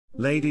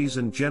ladies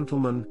and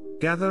gentlemen,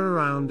 gather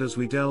around as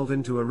we delve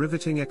into a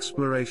riveting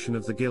exploration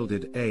of the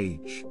Gilded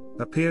Age,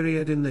 a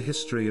period in the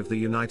history of the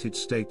United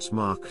States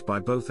marked by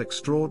both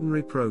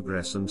extraordinary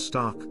progress and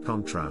stark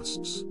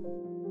contrasts.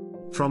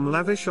 From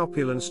lavish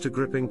opulence to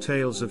gripping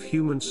tales of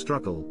human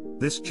struggle,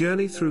 this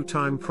journey through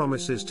time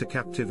promises to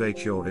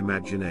captivate your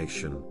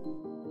imagination.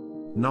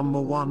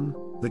 Number 1,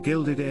 the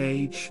Gilded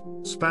Age,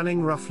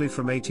 spanning roughly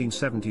from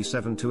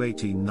 1877 to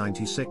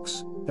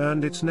 1896,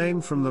 earned its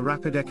name from the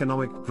rapid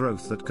economic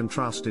growth that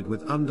contrasted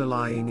with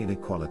underlying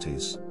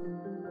inequalities.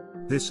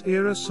 This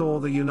era saw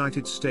the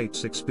United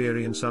States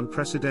experience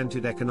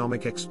unprecedented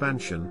economic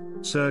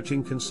expansion,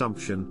 surging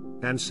consumption,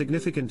 and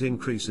significant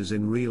increases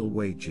in real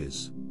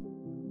wages.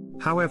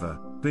 However,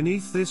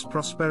 beneath this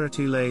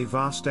prosperity lay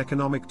vast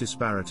economic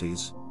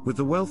disparities, with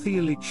the wealthy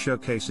elite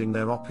showcasing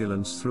their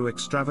opulence through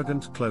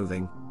extravagant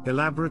clothing,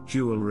 elaborate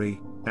jewelry,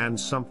 and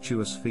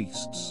sumptuous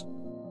feasts.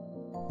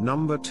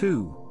 Number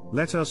 2,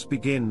 let us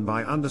begin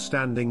by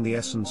understanding the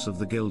essence of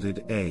the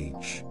Gilded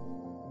Age.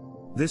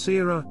 This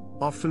era,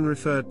 often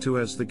referred to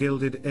as the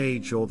Gilded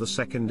Age or the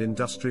Second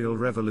Industrial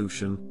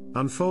Revolution,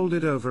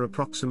 unfolded over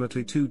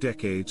approximately 2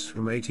 decades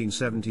from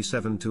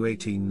 1877 to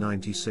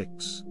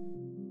 1896.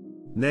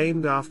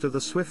 Named after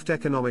the swift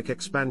economic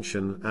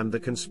expansion and the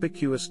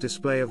conspicuous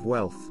display of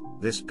wealth,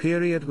 this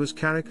period was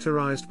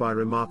characterized by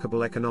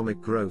remarkable economic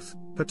growth,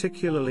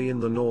 particularly in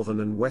the northern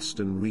and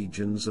western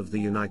regions of the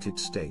United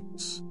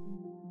States.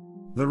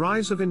 The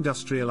rise of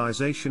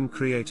industrialization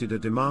created a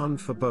demand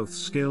for both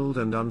skilled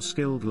and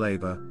unskilled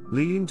labor,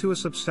 leading to a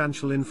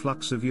substantial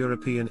influx of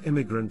European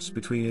immigrants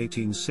between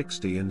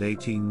 1860 and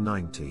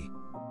 1890.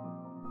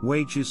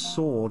 Wages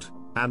soared,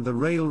 and the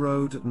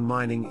railroad and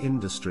mining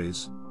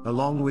industries,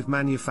 along with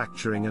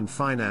manufacturing and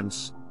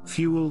finance,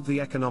 fueled the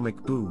economic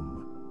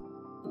boom.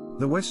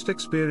 The West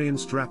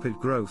experienced rapid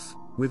growth,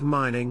 with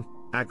mining,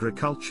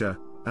 agriculture,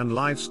 and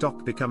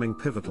livestock becoming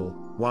pivotal,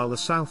 while the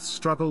South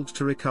struggled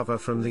to recover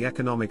from the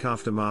economic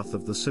aftermath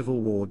of the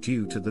Civil War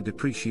due to the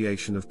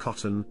depreciation of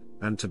cotton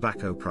and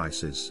tobacco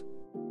prices.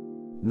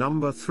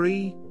 Number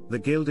 3, the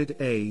Gilded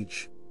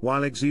Age,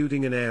 while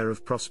exuding an air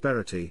of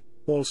prosperity,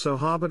 also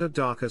harbored a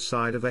darker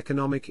side of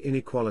economic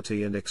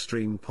inequality and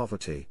extreme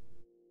poverty.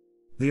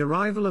 The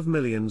arrival of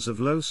millions of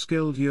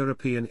low-skilled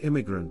European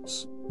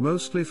immigrants,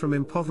 mostly from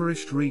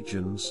impoverished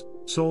regions,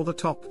 saw the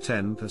top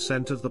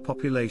 10% of the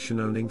population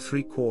owning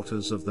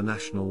 3/4 of the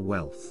national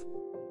wealth.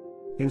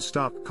 In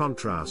stark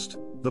contrast,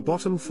 the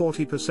bottom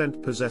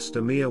 40% possessed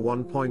a mere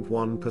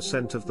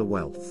 1.1% of the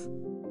wealth.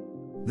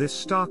 This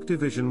stark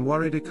division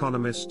worried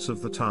economists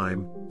of the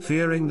time,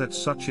 fearing that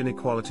such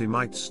inequality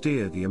might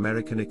steer the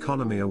American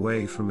economy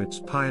away from its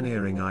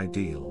pioneering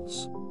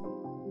ideals.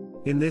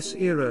 In this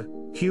era,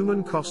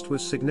 human cost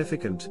was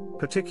significant,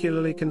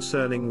 particularly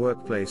concerning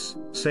workplace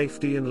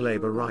safety and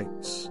labor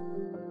rights.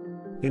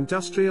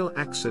 Industrial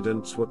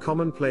accidents were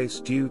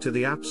commonplace due to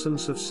the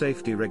absence of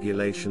safety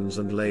regulations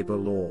and labor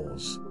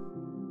laws.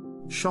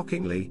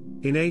 Shockingly,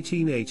 in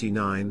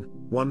 1889,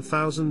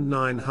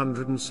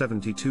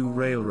 1,972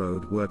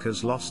 railroad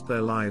workers lost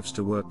their lives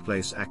to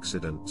workplace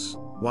accidents,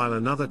 while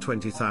another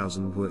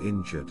 20,000 were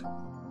injured.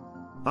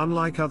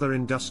 Unlike other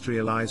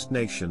industrialized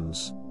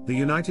nations, the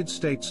United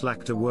States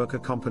lacked a worker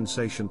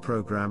compensation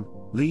program,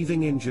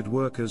 leaving injured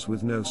workers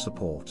with no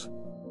support.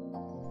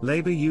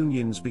 Labor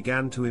unions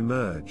began to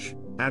emerge,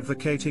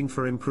 advocating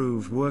for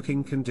improved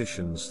working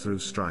conditions through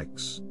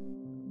strikes.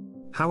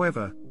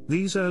 However,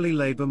 these early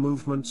labor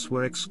movements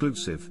were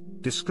exclusive,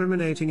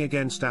 discriminating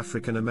against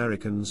African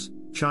Americans,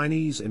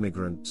 Chinese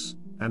immigrants,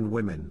 and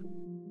women.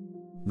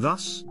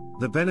 Thus,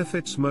 the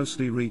benefits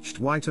mostly reached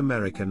white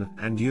American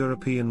and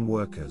European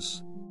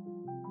workers.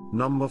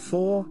 Number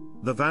 4,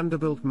 the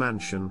Vanderbilt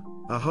Mansion,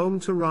 a home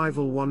to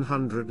rival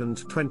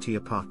 120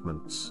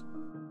 apartments.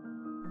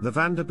 The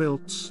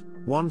Vanderbilts,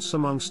 once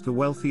amongst the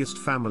wealthiest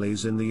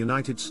families in the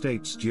United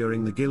States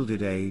during the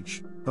Gilded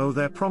Age, owe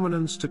their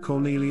prominence to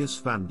Cornelius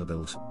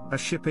Vanderbilt, a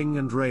shipping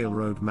and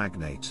railroad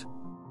magnate.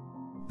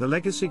 The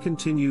legacy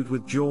continued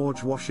with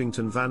George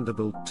Washington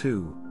Vanderbilt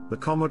II, the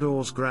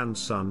Commodore's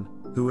grandson,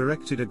 who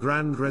erected a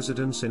grand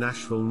residence in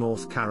Asheville,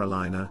 North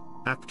Carolina,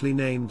 aptly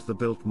named the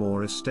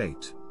Biltmore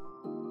Estate.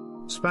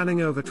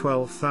 Spanning over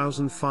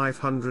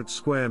 12,500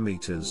 square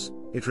meters,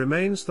 it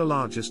remains the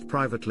largest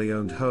privately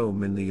owned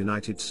home in the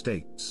United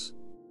States.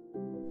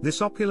 This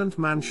opulent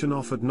mansion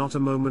offered not a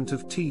moment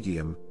of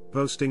tedium,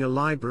 boasting a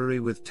library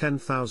with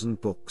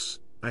 10,000 books,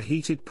 a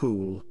heated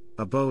pool,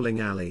 a bowling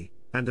alley,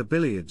 and a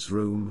billiards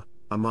room,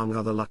 among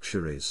other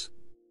luxuries.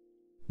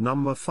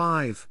 Number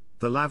 5,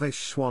 the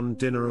lavish swan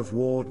dinner of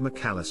Ward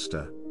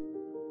McAllister.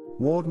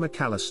 Ward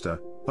McAllister,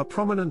 a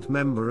prominent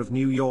member of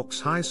New York's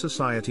high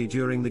society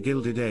during the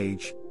Gilded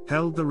Age,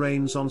 held the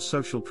reins on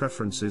social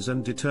preferences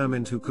and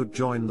determined who could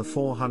join the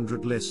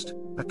 400 list,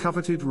 a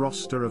coveted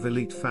roster of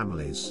elite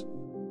families.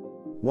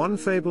 One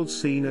fabled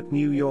scene at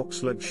New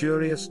York's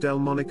luxurious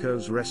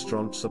Delmonico's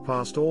restaurant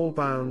surpassed all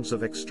bounds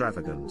of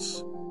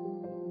extravagance.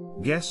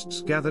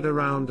 Guests gathered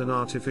around an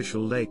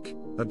artificial lake,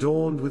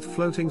 adorned with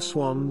floating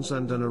swans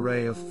and an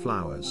array of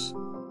flowers.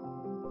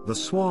 The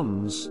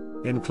swans,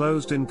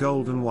 enclosed in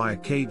golden wire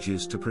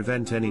cages to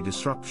prevent any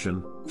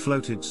disruption,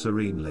 floated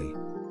serenely.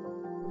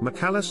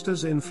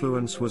 McAllister's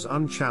influence was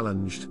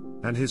unchallenged,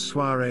 and his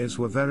soirees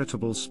were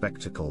veritable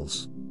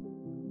spectacles.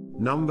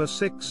 Number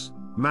 6,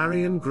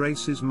 Marion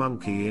Grace's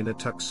Monkey in a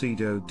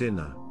Tuxedo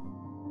Dinner.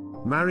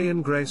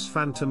 Marion Grace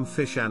Phantom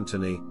Fish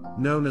Anthony,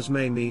 known as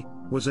Mamie,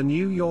 was a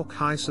New York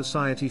high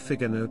society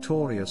figure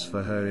notorious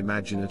for her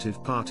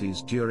imaginative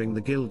parties during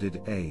the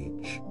Gilded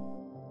Age.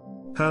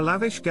 Her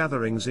lavish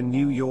gatherings in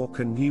New York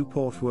and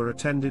Newport were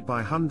attended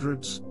by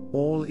hundreds,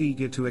 all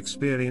eager to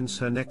experience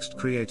her next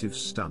creative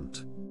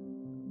stunt.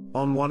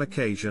 On one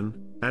occasion,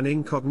 an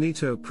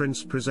incognito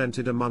prince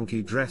presented a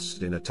monkey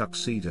dressed in a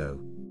tuxedo.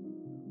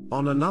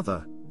 On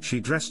another, she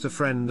dressed a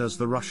friend as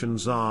the Russian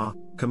Tsar,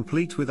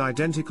 complete with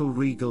identical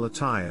regal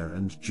attire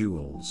and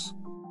jewels.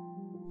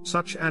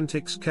 Such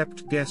antics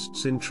kept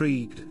guests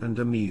intrigued and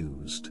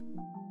amused.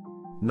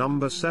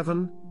 Number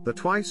 7, the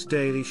twice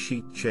daily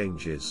sheet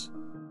changes.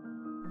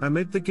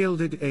 Amid the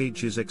Gilded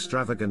Age's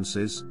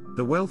extravagances,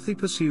 the wealthy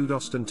pursued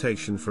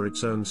ostentation for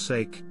its own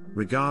sake,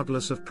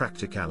 regardless of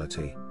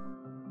practicality.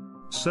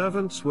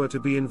 Servants were to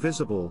be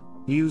invisible,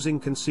 using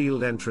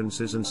concealed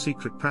entrances and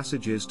secret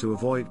passages to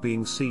avoid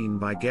being seen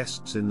by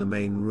guests in the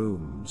main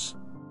rooms.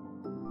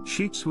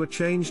 Sheets were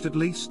changed at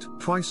least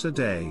twice a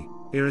day,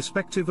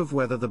 irrespective of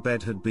whether the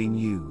bed had been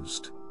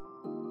used.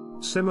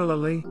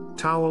 Similarly,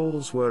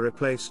 towels were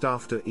replaced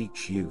after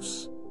each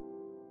use.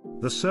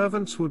 The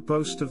servants would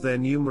boast of their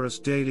numerous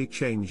daily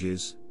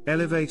changes,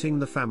 elevating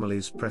the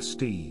family's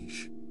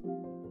prestige.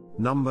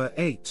 Number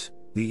 8,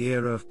 the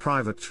era of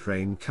private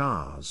train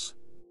cars.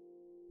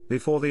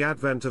 Before the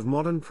advent of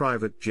modern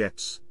private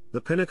jets,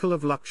 the pinnacle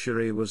of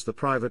luxury was the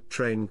private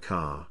train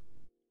car.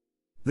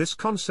 This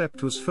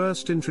concept was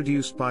first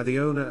introduced by the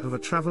owner of a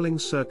traveling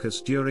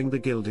circus during the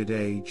Gilded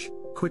Age,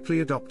 quickly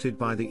adopted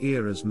by the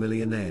era's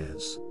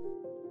millionaires.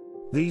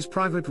 These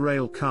private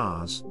rail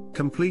cars,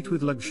 complete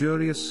with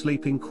luxurious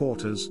sleeping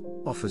quarters,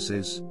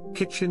 offices,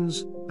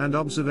 kitchens, and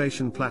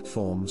observation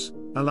platforms,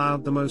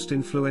 allowed the most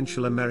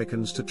influential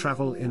Americans to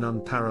travel in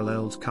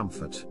unparalleled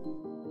comfort.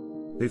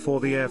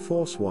 Before the Air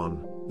Force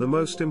One, the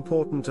most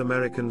important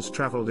Americans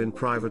traveled in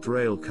private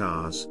rail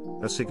cars,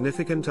 a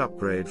significant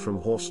upgrade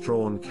from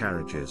horse-drawn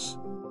carriages.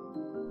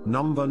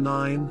 Number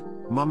 9,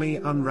 Mummy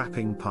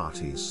Unwrapping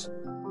Parties.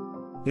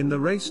 In the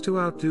race to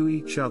outdo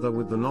each other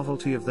with the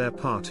novelty of their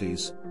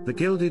parties, the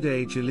Gilded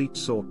Age elite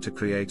sought to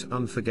create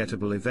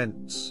unforgettable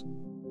events.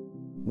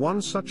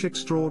 One such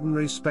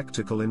extraordinary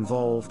spectacle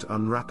involved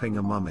unwrapping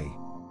a mummy.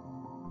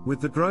 With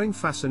the growing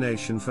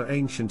fascination for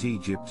ancient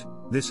Egypt,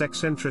 this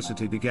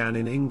eccentricity began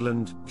in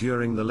England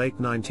during the late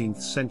 19th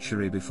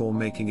century before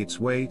making its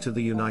way to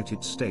the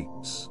United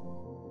States.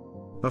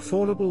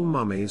 Affordable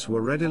mummies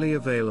were readily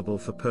available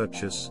for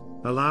purchase,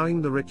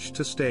 allowing the rich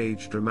to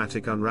stage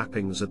dramatic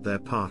unwrappings at their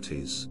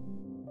parties.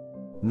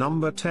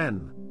 Number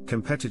 10,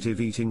 competitive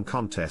eating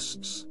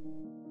contests.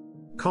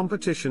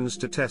 Competitions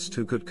to test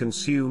who could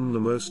consume the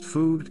most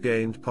food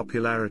gained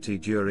popularity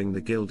during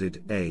the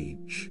Gilded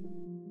Age.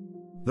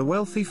 The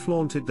wealthy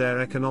flaunted their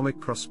economic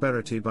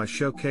prosperity by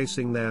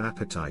showcasing their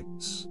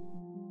appetites.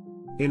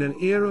 In an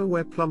era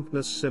where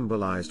plumpness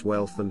symbolized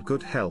wealth and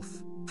good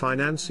health,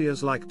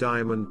 financiers like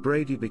Diamond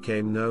Brady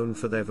became known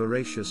for their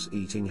voracious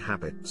eating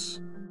habits.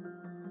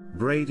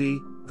 Brady,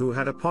 who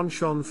had a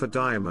penchant for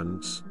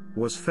diamonds,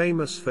 was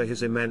famous for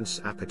his immense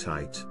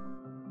appetite.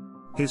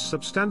 His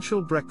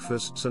substantial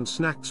breakfasts and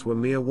snacks were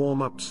mere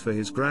warm-ups for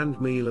his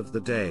grand meal of the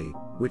day,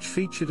 which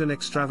featured an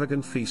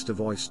extravagant feast of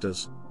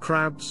oysters,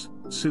 crabs,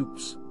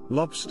 soups,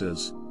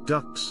 lobsters,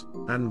 ducks,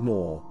 and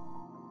more.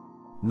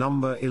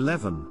 Number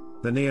 11,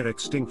 the near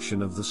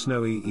extinction of the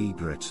snowy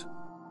egret.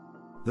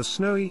 The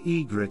snowy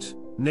egret,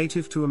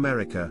 native to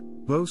America,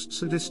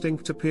 boasts a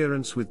distinct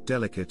appearance with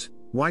delicate,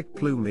 white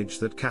plumage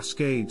that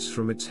cascades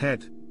from its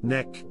head,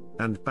 neck,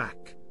 and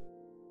back.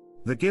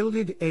 The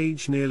Gilded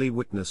Age nearly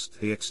witnessed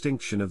the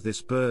extinction of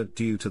this bird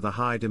due to the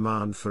high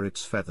demand for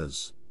its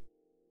feathers.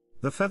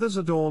 The feathers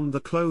adorned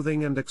the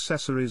clothing and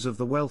accessories of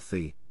the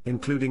wealthy,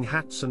 including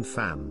hats and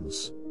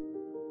fans.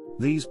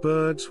 These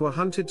birds were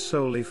hunted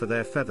solely for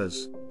their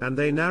feathers, and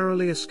they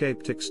narrowly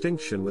escaped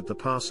extinction with the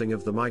passing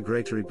of the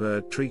Migratory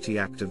Bird Treaty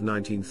Act of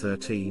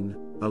 1913,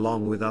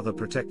 along with other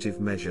protective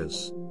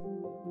measures.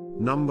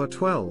 Number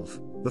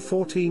 12, the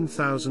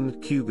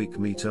 14,000 cubic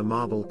meter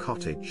marble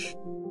cottage.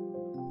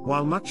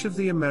 While much of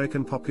the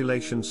American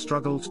population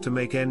struggled to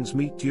make ends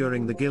meet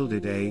during the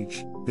Gilded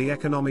Age, the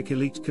economic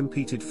elite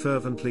competed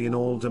fervently in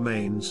all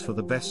domains for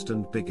the best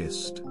and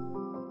biggest.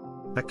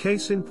 A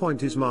case in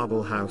point is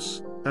Marble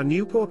House, a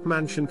Newport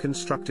mansion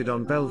constructed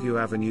on Bellevue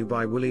Avenue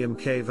by William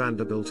K.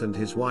 Vanderbilt and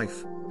his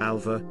wife,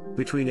 Alva,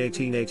 between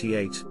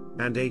 1888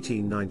 and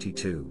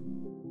 1892.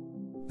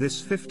 This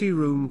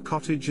 50-room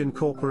cottage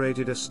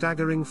incorporated a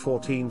staggering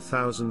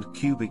 14,000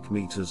 cubic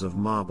meters of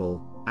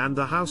marble, and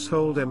the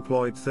household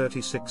employed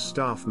 36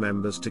 staff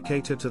members to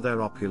cater to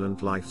their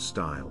opulent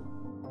lifestyle.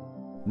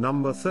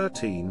 Number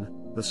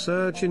 13, the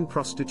surge in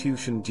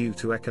prostitution due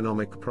to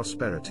economic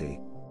prosperity.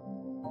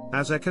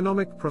 As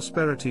economic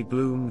prosperity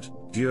bloomed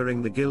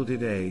during the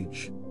Gilded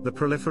Age, the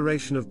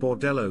proliferation of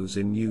bordellos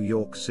in New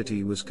York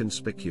City was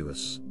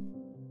conspicuous.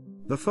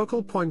 The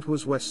focal point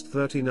was West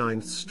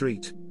 39th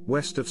Street,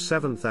 west of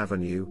 7th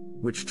Avenue,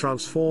 which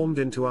transformed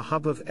into a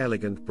hub of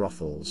elegant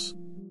brothels.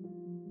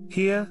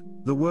 Here,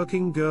 the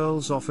working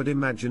girls offered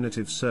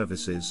imaginative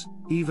services,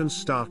 even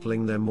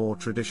startling their more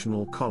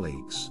traditional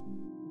colleagues.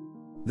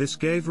 This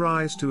gave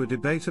rise to a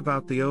debate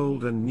about the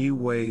old and new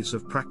ways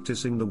of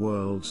practicing the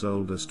world's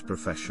oldest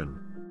profession.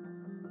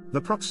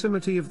 The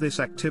proximity of this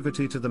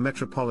activity to the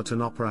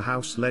Metropolitan Opera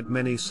House led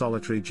many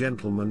solitary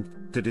gentlemen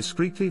to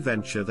discreetly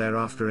venture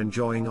thereafter,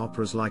 enjoying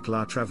operas like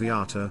La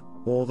Traviata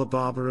or The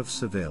Barber of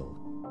Seville.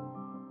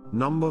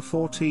 Number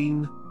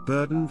 14,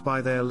 burdened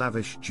by their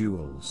lavish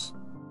jewels.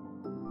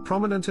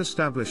 Prominent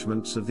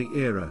establishments of the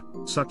era,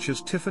 such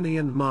as Tiffany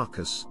and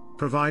Marcus,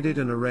 provided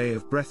an array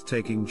of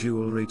breathtaking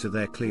jewelry to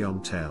their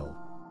clientele.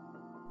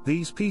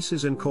 These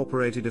pieces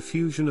incorporated a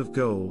fusion of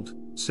gold,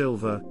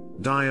 silver,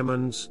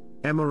 diamonds,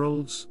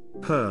 emeralds,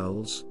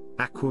 pearls,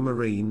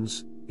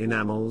 aquamarines,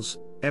 enamels,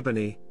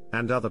 ebony,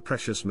 and other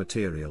precious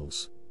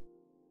materials.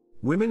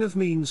 Women of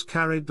means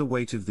carried the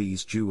weight of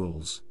these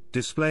jewels,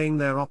 displaying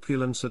their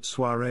opulence at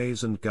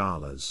soirees and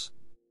galas.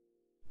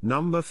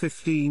 Number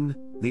 15,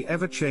 the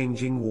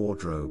ever-changing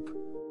wardrobe.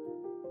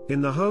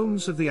 In the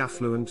homes of the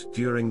affluent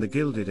during the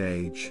Gilded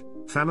Age,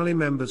 family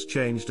members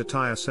changed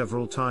attire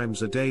several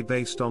times a day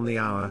based on the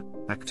hour,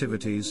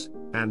 activities,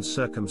 and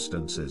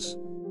circumstances.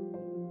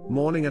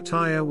 Morning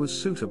attire was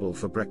suitable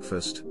for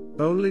breakfast,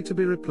 only to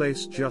be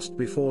replaced just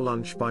before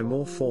lunch by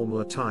more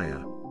formal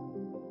attire.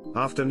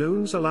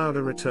 Afternoons allowed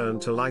a return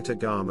to lighter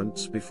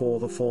garments before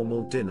the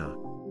formal dinner.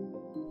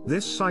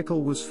 This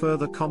cycle was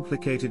further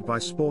complicated by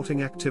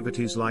sporting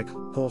activities like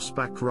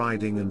horseback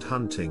riding and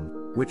hunting,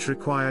 which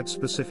required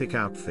specific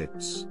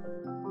outfits.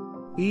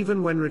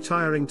 Even when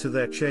retiring to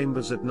their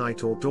chambers at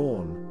night or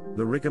dawn,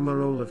 the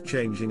rigmarole of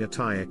changing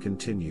attire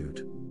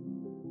continued.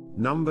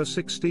 Number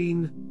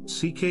 16,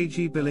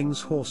 C.K.G.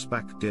 Billings'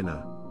 Horseback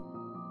Dinner.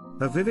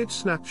 A vivid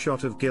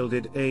snapshot of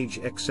Gilded Age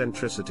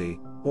eccentricity,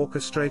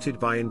 orchestrated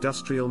by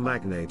industrial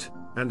magnate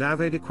and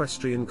avid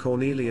equestrian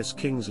Cornelius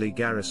Kingsley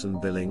Garrison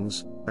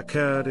Billings,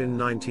 occurred in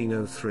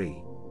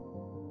 1903.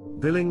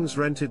 Billings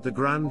rented the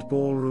Grand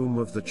Ballroom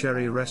of the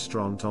Cherry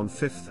Restaurant on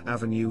 5th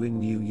Avenue in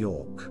New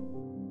York.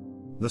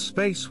 The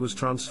space was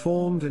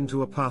transformed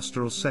into a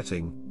pastoral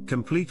setting,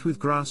 complete with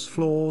grass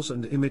floors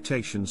and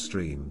imitation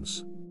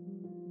streams.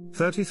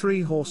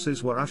 33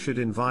 horses were ushered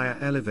in via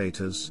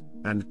elevators,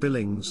 and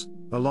Billings,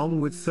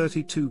 along with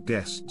 32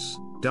 guests,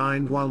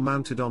 dined while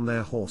mounted on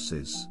their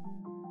horses.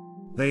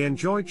 They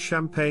enjoyed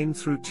champagne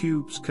through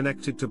tubes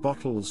connected to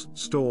bottles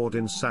stored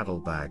in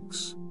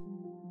saddlebags.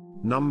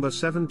 Number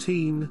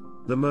 17,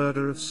 the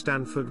murder of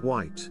Stanford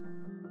White.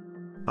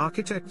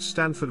 Architect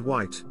Stanford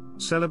White,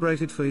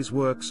 celebrated for his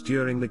works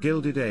during the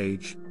Gilded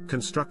Age,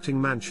 constructing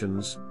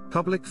mansions,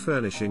 public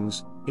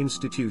furnishings,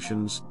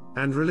 institutions,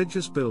 and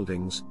religious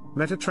buildings,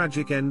 met a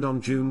tragic end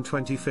on June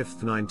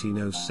 25,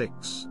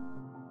 1906.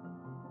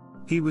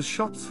 He was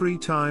shot 3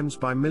 times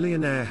by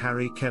millionaire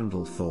Harry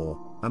Kendall Thaw,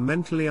 a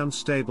mentally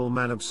unstable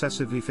man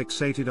obsessively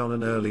fixated on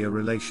an earlier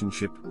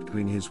relationship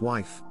between his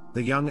wife,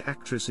 the young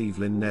actress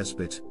Evelyn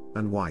Nesbit,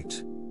 and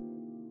White.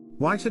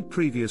 White had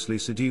previously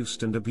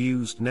seduced and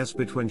abused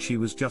Nesbit when she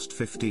was just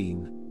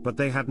 15, but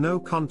they had no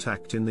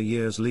contact in the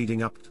years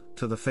leading up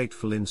to the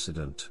fateful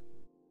incident.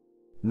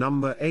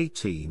 Number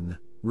 18,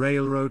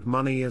 Railroad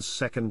Money as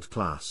Second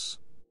Class.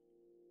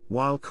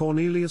 While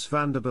Cornelius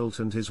Vanderbilt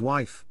and his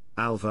wife,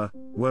 Alva,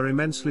 were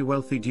immensely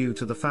wealthy due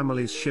to the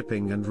family's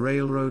shipping and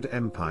railroad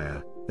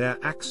empire, their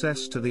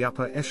access to the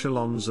upper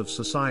echelons of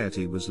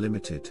society was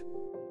limited.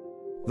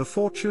 The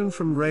fortune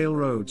from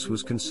railroads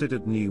was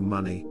considered new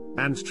money,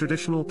 and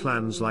traditional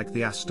clans like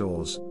the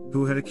Astors,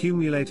 who had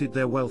accumulated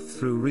their wealth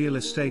through real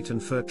estate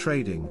and fur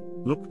trading,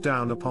 looked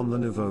down upon the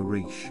nouveau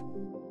riche.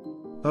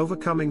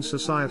 Overcoming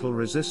societal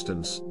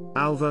resistance,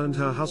 Alva and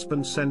her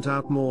husband sent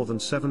out more than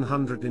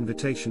 700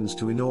 invitations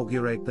to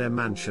inaugurate their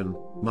mansion,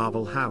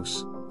 Marble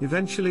House,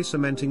 eventually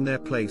cementing their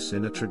place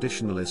in a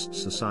traditionalist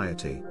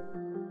society.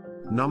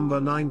 Number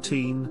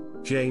 19,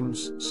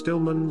 James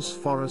Stillman's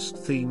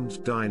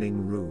Forest-themed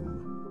dining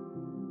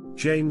room.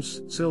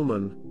 James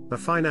Stillman, a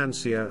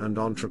financier and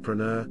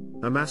entrepreneur,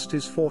 amassed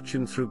his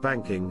fortune through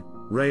banking,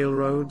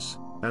 railroads,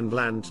 and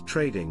land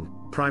trading,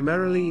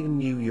 primarily in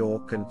New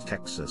York and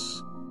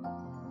Texas.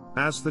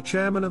 As the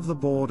chairman of the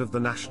board of the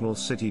National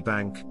City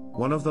Bank,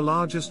 one of the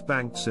largest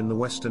banks in the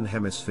Western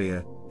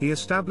Hemisphere, he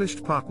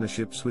established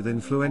partnerships with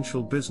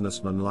influential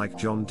businessmen like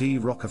John D.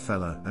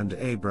 Rockefeller and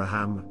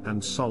Abraham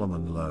and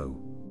Solomon Low.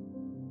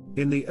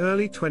 In the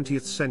early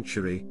 20th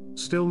century,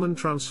 Stillman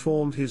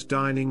transformed his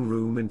dining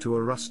room into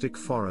a rustic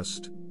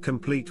forest,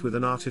 complete with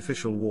an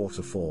artificial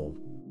waterfall.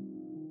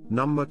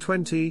 Number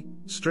 20,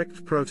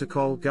 strict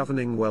protocol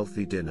governing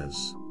wealthy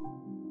dinners.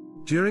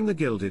 During the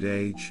Gilded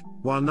Age,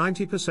 while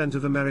 90%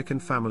 of American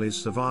families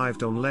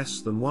survived on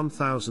less than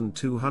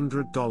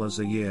 $1,200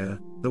 a year,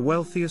 the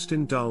wealthiest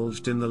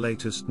indulged in the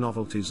latest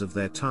novelties of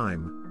their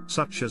time,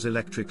 such as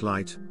electric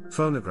light,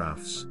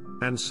 phonographs,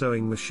 and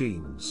sewing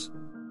machines.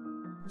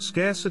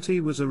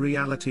 Scarcity was a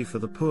reality for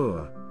the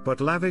poor,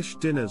 but lavish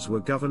dinners were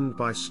governed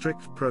by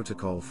strict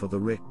protocol for the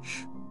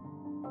rich.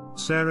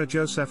 Sarah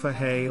Josepha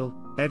Hale,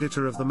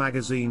 editor of the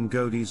magazine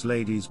GILDED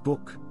Ladies'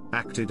 Book,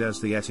 acted as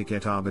the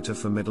etiquette arbiter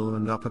for middle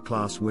and upper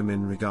class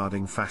women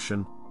regarding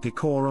fashion,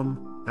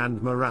 decorum,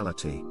 and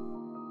morality.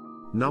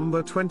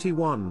 Number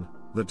 21,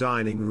 the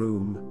dining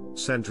room,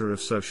 center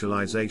of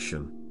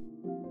socialization.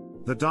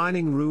 The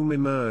dining room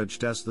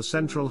emerged as the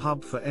central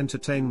hub for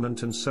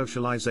entertainment and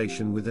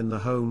socialization within the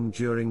home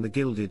during the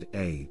Gilded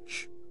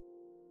Age.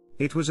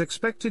 It was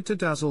expected to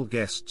dazzle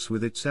guests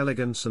with its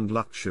elegance and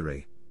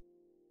luxury.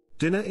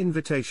 Dinner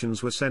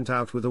invitations were sent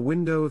out with a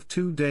window of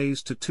 2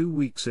 days to 2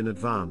 weeks in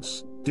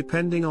advance,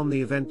 depending on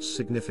the event's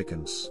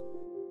significance.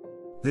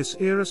 This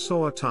era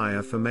saw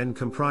attire for men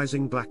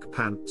comprising black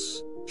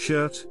pants,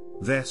 shirt,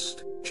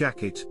 vest,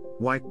 jacket,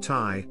 white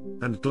tie,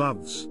 and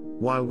gloves,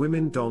 while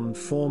women donned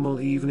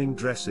formal evening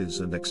dresses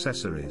and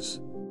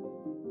accessories.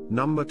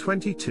 Number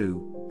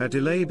 22, a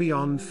delay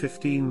beyond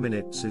 15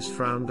 minutes is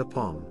frowned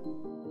upon.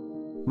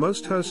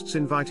 Most hosts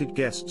invited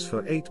guests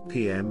for 8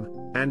 p.m.,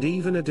 and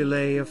even a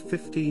delay of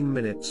 15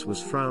 minutes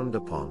was frowned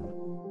upon.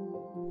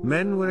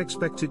 Men were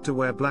expected to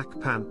wear black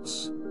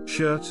pants,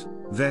 shirt,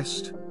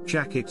 vest,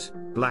 jacket,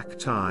 black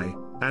tie,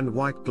 and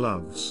white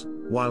gloves,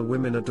 while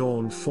women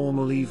adorned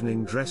formal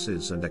evening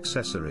dresses and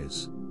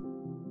accessories.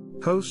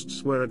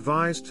 Hosts were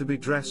advised to be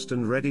dressed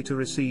and ready to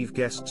receive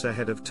guests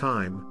ahead of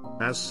time,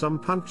 as some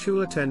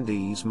punctual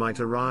attendees might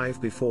arrive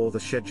before the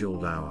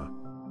scheduled hour.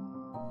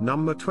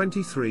 Number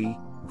 23,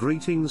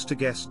 greetings to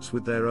guests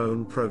with their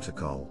own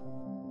protocol.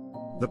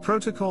 The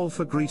protocol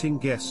for greeting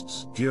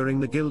guests during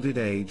the Gilded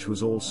Age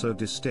was also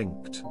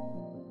distinct.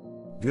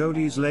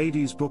 GILDED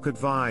Ladies' Book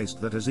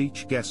advised that as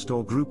each guest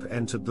or group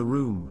entered the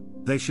room,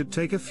 they should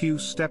take a few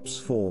steps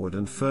forward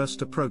and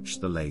first approach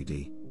the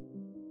lady.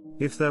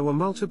 If there were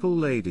multiple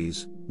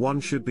ladies, one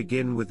should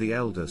begin with the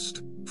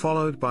eldest,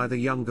 followed by the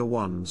younger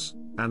ones,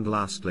 and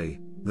lastly,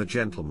 the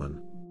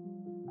gentleman.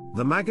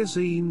 The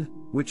magazine,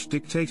 which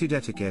dictated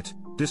etiquette,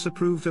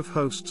 disapproved of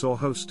hosts or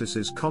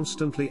hostesses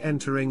constantly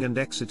entering and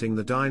exiting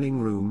the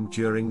dining room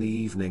during the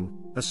evening,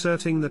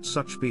 asserting that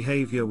such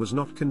behavior was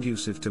not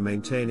conducive to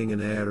maintaining an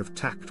air of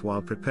tact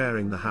while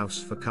preparing the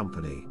house for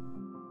company.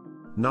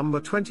 Number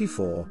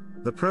 24,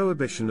 the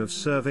prohibition of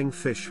serving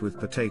fish with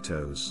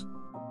potatoes.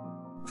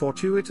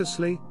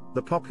 Fortuitously,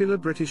 the popular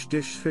British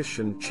dish fish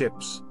and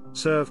chips,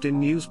 served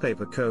in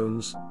newspaper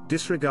cones,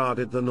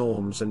 disregarded the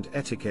norms and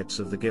etiquettes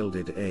of the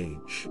Gilded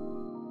Age.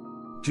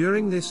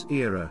 During this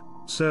era,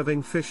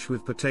 serving fish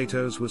with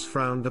potatoes was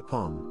frowned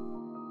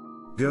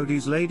upon.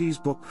 GILDED Ladies'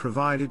 Book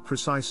provided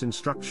precise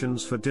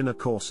instructions for dinner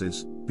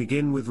courses: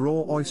 begin with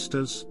raw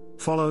oysters,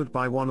 followed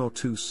by 1 or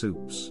 2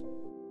 soups.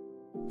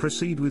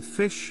 Proceed with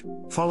fish,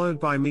 followed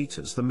by meat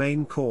as the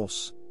main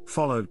course,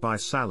 followed by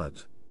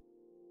salad.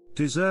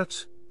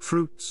 Dessert,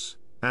 fruits,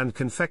 and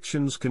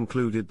confections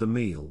concluded the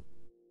meal.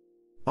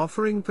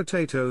 Offering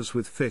potatoes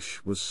with fish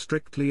was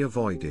strictly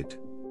avoided.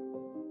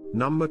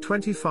 Number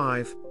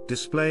 25,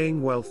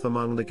 displaying wealth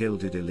among the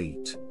gilded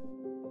elite.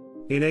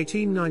 In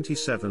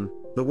 1897,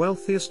 the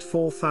wealthiest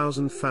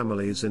 4,000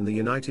 families in the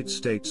United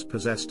States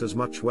possessed as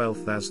much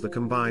wealth as the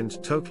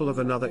combined total of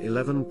another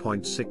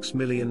 11.6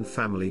 million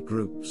family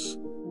groups.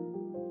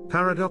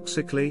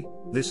 Paradoxically,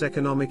 this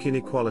economic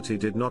inequality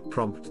did not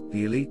prompt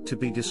the elite to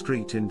be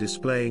discreet in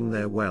displaying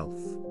their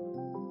wealth.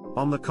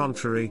 On the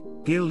contrary,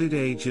 Gilded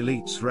Age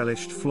elites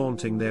relished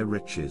flaunting their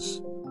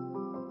riches.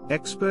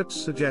 Experts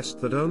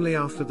suggest that only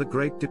after the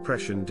Great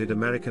Depression did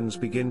Americans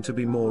begin to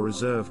be more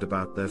reserved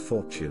about their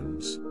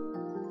fortunes.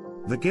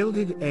 The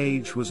Gilded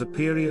Age was a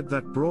period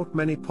that brought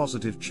many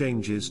positive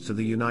changes to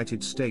the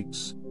United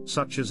States,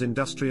 such as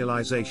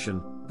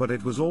industrialization, but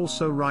it was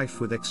also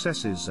rife with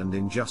excesses and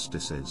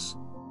injustices.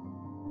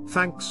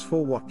 Thanks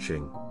for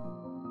watching.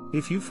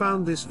 If you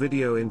found this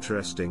video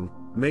interesting,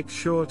 make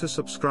sure to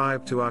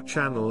subscribe to our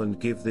channel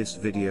and give this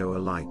video a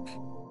like.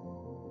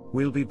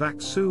 We'll be back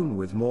soon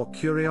with more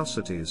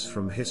curiosities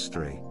from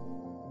history.